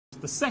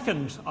the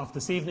second of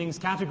this evening's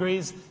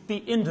categories, the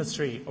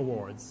Industry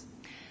Awards.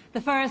 The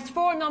first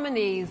 4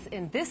 nominees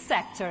in this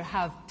sector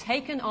have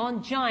taken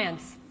on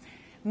giants,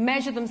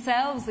 measured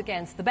themselves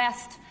against the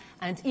best,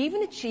 and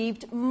even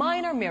achieved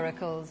minor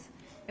miracles,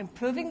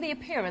 improving the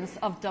appearance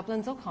of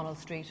Dublin's O'Connell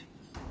Street.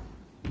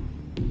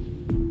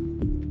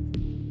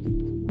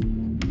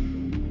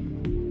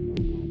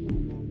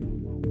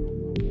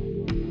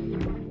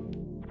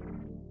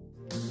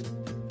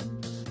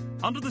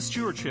 Under the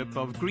stewardship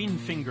of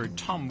green-fingered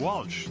Tom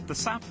Walsh, the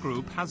SAP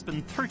Group has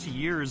been 30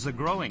 years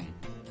a-growing.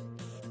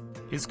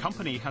 His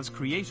company has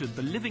created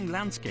the living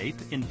landscape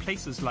in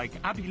places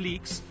like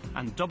Abbeyleix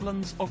and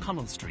Dublin's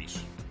O'Connell Street.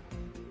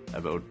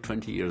 About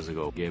 20 years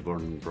ago, Gay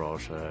Byrne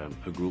brought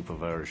a group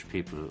of Irish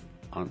people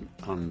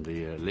on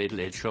the Late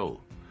Late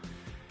Show.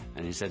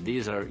 And he said,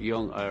 these are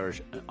young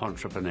Irish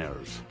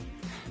entrepreneurs.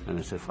 And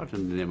I said, what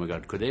in the name of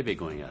God could they be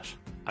going at?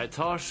 I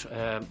thought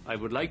I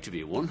would like to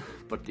be one,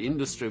 but the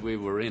industry we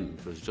were in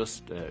was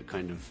just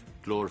kind of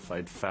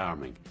glorified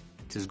farming.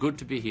 It is good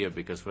to be here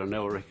because we're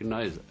now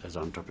recognised as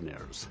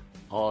entrepreneurs.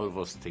 All of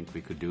us think we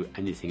could do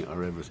anything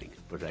or everything,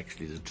 but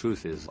actually the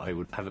truth is I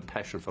would have a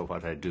passion for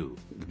what I do.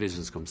 The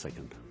business comes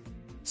second.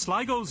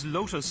 Sligo's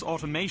Lotus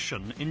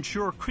Automation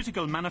ensure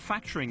critical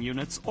manufacturing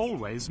units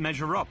always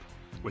measure up.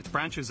 With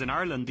branches in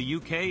Ireland, the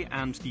UK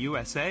and the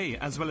USA,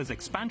 as well as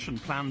expansion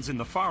plans in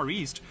the Far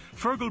East,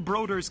 Fergal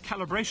Broder's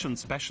calibration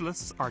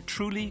specialists are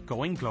truly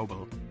going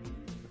global.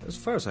 As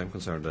far as I'm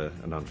concerned,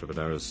 an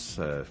entrepreneur is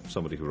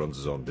somebody who runs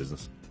his own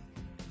business.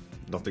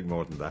 Nothing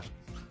more than that.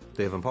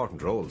 They have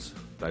important roles.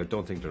 I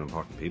don't think they're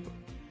important people.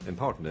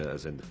 Important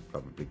as in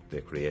probably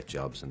they create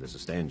jobs and they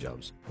sustain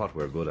jobs. What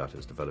we're good at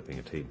is developing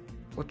a team.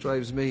 What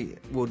drives me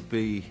would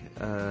be...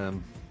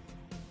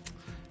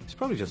 it's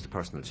probably just a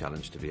personal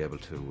challenge to be able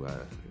to,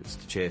 it's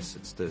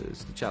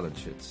the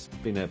challenge, it's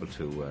being able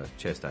to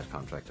chase that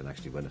contract and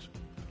actually win it.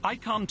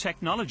 Icon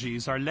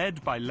Technologies are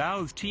led by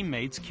Louth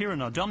teammates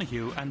Kieran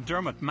O'Donoghue and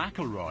Dermot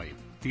McElroy.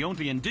 The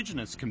only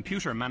indigenous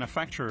computer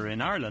manufacturer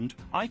in Ireland,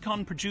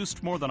 Icon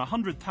produced more than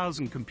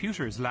 100,000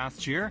 computers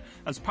last year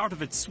as part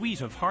of its suite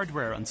of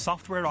hardware and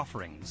software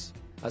offerings.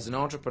 As an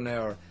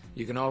entrepreneur,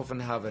 you can often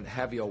have a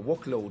heavier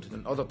workload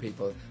than other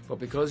people, but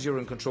because you're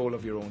in control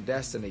of your own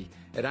destiny,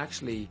 it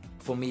actually,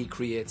 for me,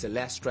 creates a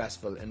less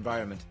stressful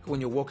environment. When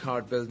you work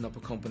hard building up a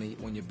company,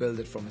 when you build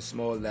it from a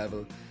small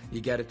level, you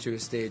get it to a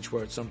stage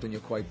where it's something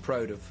you're quite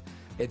proud of.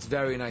 It's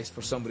very nice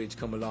for somebody to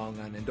come along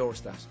and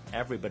endorse that.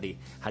 Everybody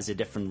has a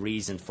different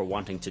reason for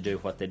wanting to do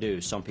what they do.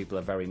 Some people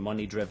are very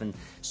money driven,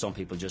 some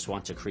people just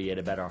want to create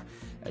a better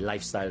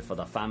lifestyle for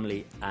their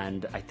family,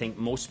 and I think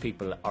most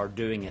people are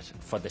doing it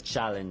for the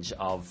challenge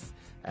of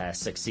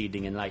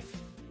succeeding in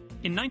life.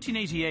 In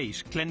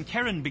 1988,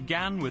 Glencairn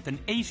began with an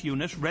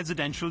 8-unit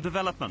residential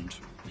development.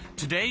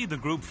 Today, the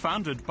group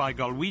founded by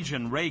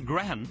Galwegian Ray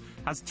Grehan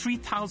has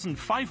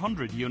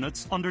 3,500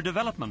 units under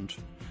development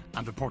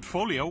and a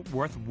portfolio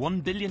worth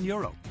 €1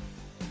 billion.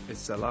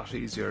 It's a lot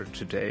easier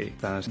today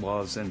than it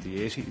was in the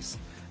 80s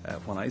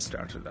when I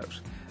started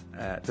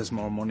out. There's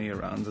more money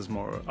around, there's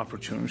more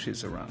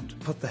opportunities around.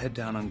 Put the head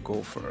down and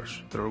go for it.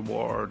 The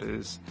reward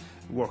is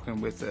working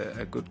with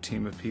a good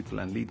team of people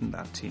and leading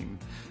that team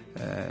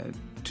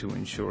to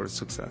ensure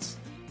success.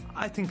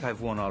 I think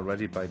I've won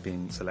already by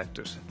being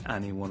selected.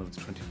 Any one of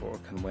the 24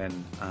 can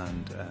win,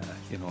 and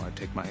I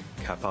take my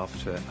cap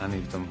off to any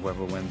of them,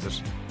 whoever wins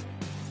it.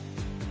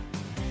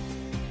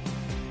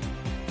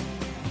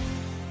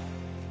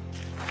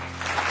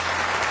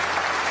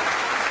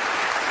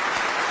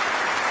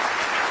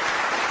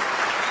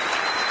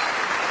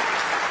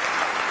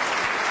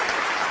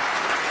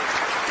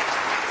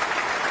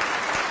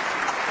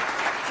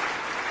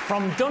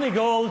 From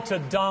Donegal to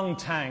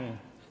Dongtang,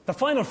 the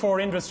final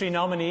 4 industry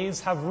nominees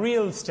have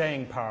real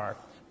staying power.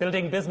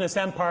 Building business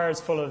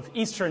empires full of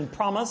Eastern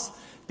promise,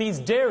 these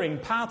daring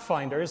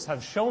pathfinders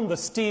have shown the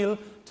steel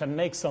to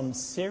make some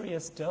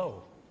serious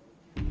dough.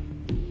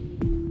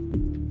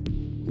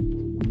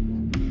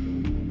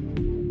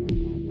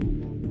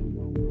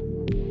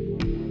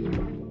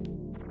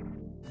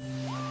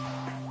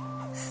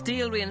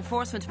 Steel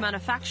reinforcement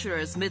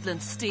manufacturers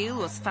Midland Steel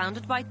was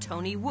founded by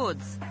Tony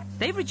Woods.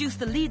 They've reduced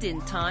the lead-in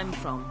time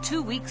from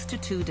 2 weeks to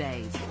 2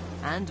 days.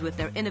 And with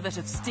their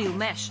innovative steel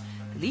mesh,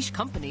 the Laois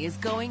company is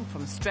going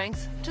from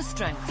strength to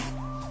strength.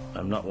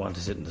 I'm not one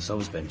to sit in the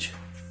subs bench.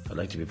 I'd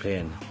like to be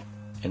playing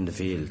in the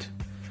field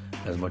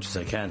as much as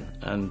I can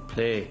and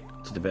play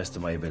to the best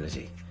of my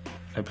ability.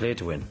 I play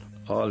to win.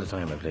 All the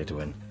time I play to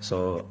win.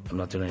 So I'm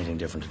not doing anything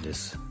different in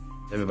this.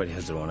 Everybody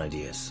has their own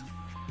ideas.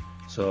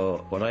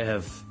 So what I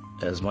have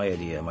as my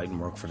idea mightn't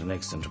work for the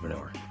next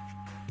entrepreneur.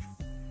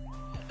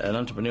 An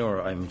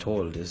entrepreneur, I'm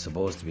told, is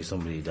supposed to be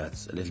somebody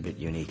that's a little bit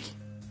unique.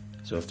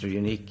 So if they're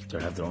unique,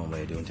 they'll have their own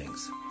way of doing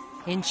things.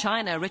 In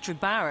China, Richard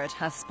Barrett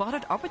has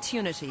spotted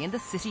opportunity in the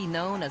city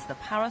known as the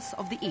Paris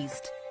of the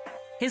East.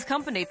 His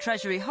company,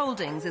 Treasury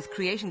Holdings, is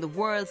creating the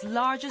world's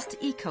largest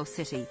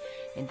eco-city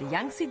in the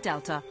Yangtze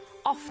Delta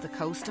off the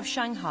coast of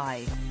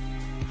Shanghai.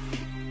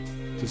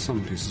 There's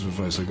some pieces of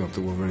advice I got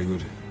that were very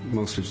good,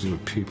 mostly to do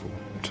with people.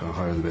 to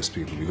hire the best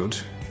people we could.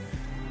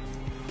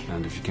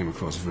 And if you came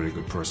across a very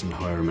good person,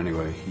 hire him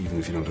anyway, even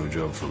if you don't have a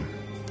job for him.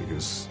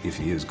 Because if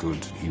he is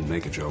good, he'll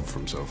make a job for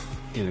himself.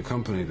 In a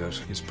company that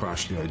is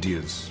partially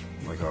ideas,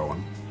 like our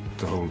one,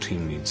 the whole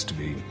team needs to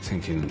be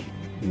thinking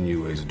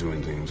new ways of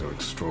doing things, or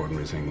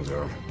extraordinary things,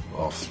 or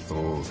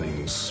off-the-wall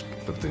things,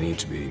 but they need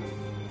to be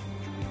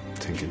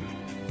thinking.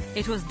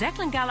 It was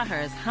Declan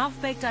Gallagher's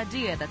half-baked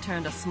idea that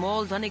turned a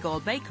small Donegal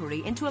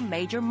bakery into a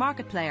major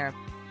market player.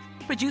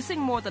 Producing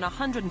more than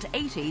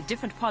 180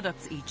 different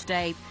products each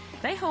day,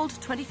 they hold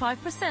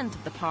 25%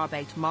 of the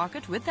par-baked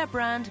market with their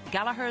brand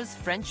Gallagher's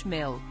French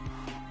Mill.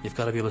 You've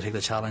got to be able to take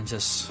the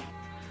challenges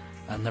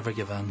and never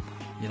give in.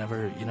 You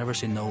never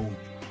say no.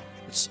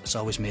 It's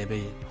always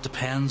maybe.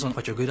 Depends on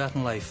what you're good at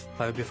in life.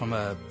 I would be from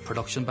a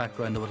production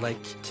background. I would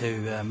like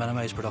to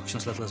minimise production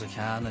as little as I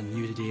can, and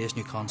new ideas,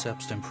 new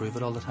concepts to improve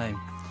it all the time.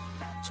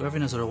 So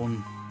everyone has their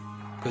own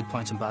good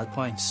points and bad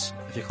points.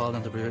 If you call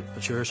it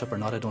entrepreneurship or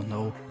not, I don't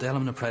know. The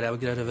element of pride I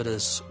would get out of it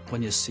is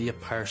when you see a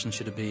person,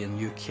 should it be in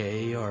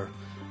UK or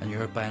in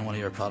Europe, buying one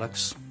of your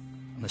products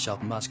in the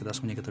shopping basket,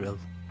 that's when you get the real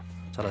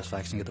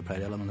satisfaction, get the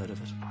pride element out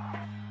of it.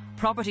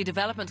 Property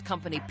development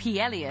company P.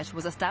 Elliott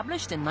was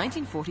established in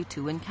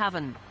 1942 in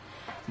Cavan.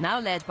 Now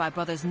led by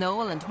brothers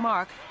Noel and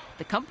Mark,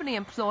 the company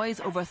employs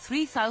over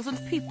 3,000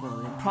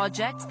 people in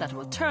projects that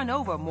will turn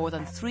over more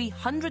than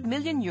 €300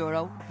 million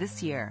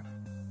this year.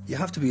 You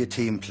have to be a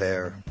team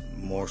player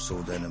more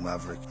so than a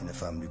maverick in a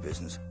family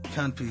business. You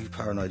can't be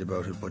paranoid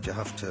about it, but you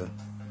have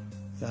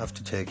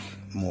to take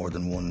more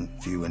than one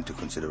view into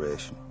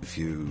consideration. If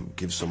you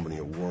give somebody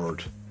a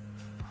word,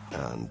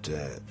 and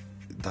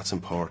that's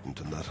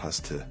important, and that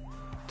has to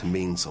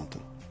mean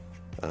something.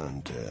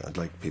 And I'd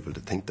like people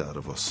to think that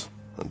of us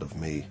and of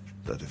me,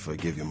 that if I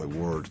give you my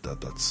word,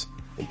 that's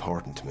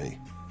important to me.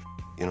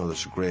 You know,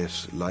 there's a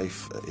great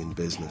life in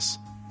business.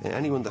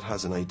 Anyone that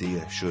has an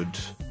idea should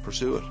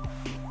pursue it.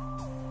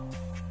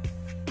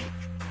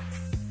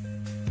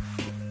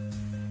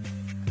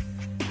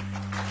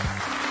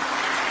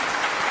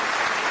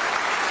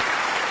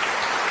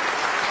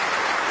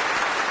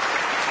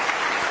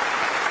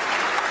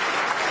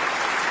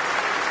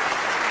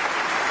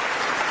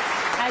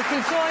 As he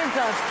joins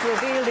us to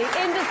reveal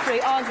the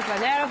Industry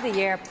Entrepreneur of the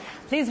Year,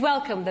 please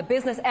welcome the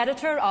business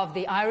editor of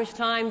the Irish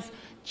Times,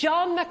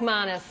 John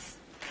McManus.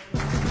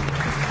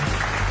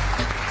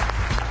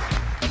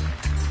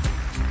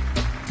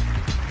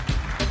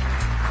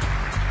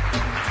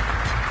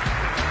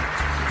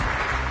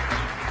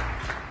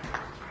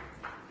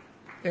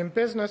 In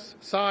business,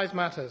 size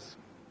matters.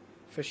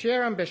 For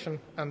sheer ambition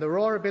and the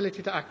raw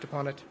ability to act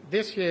upon it,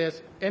 this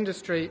year's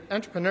Industry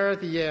Entrepreneur of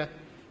the Year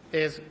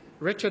is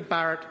Richard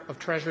Barrett of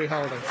Treasury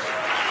Holdings.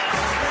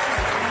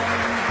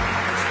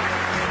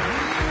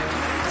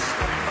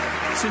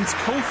 Since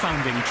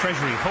co-founding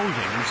Treasury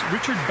Holdings,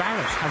 Richard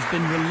Barrett has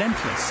been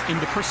relentless in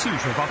the pursuit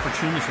of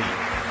opportunity.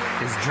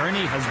 His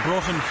journey has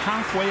brought him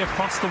halfway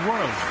across the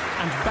world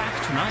and back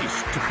tonight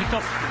to pick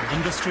up the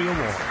Industry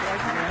Award.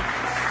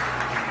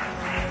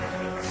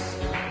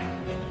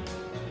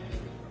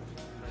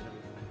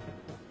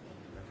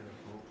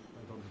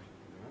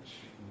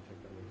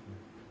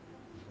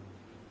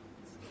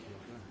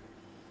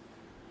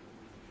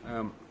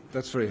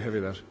 That's very heavy,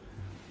 that.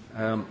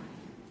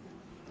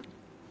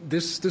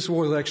 This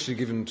award is actually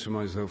given to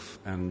myself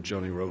and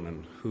Johnny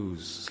Ronan,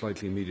 who's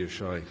slightly media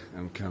shy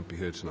and can't be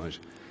here tonight.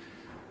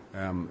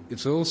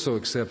 It's also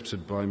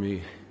accepted by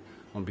me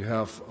on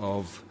behalf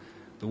of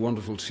the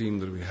wonderful team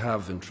that we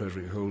have in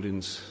Treasury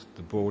Holdings,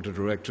 the board of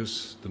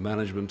directors, the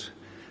management,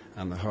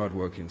 and the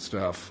hard-working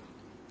staff.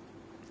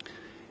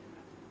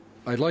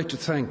 I'd like to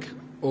thank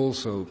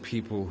also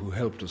people who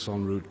helped us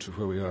en route to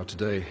where we are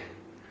today.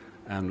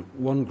 And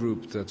one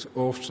group that's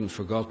often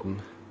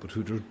forgotten, but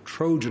who do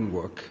Trojan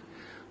work,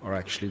 are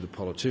actually the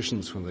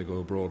politicians when they go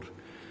abroad.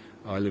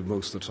 I live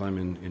most of the time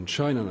in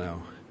China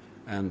now,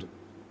 and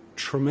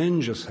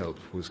tremendous help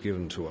was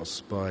given to us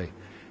by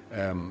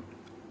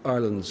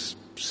Ireland's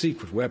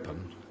secret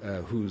weapon,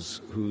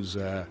 who's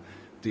the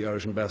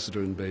Irish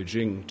ambassador in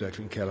Beijing,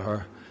 Declan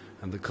Kelleher,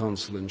 and the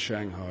consul in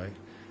Shanghai,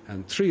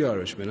 and 3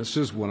 Irish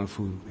ministers, one of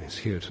whom is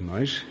here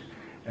tonight,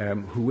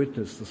 who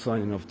witnessed the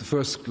signing of the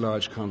first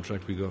large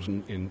contract we got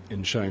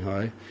in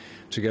Shanghai,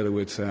 together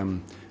with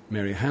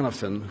Mary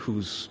Hanafin,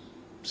 who's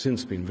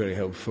since been very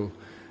helpful,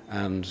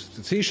 and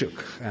the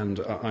Taoiseach. And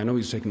I know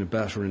he's taken a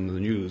batter in the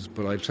news,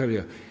 but I tell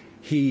you,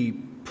 he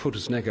put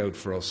his neck out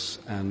for us,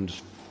 and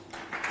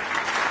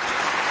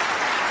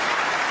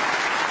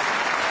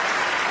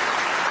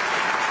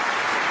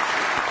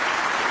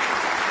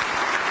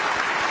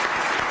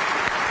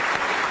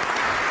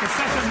The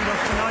second of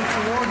tonight's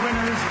award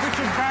winners,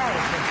 Richard Barrett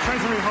of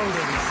Treasury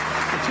Holdings,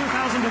 the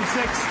 2006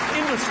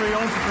 Industry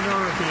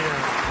Entrepreneur of the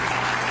Year.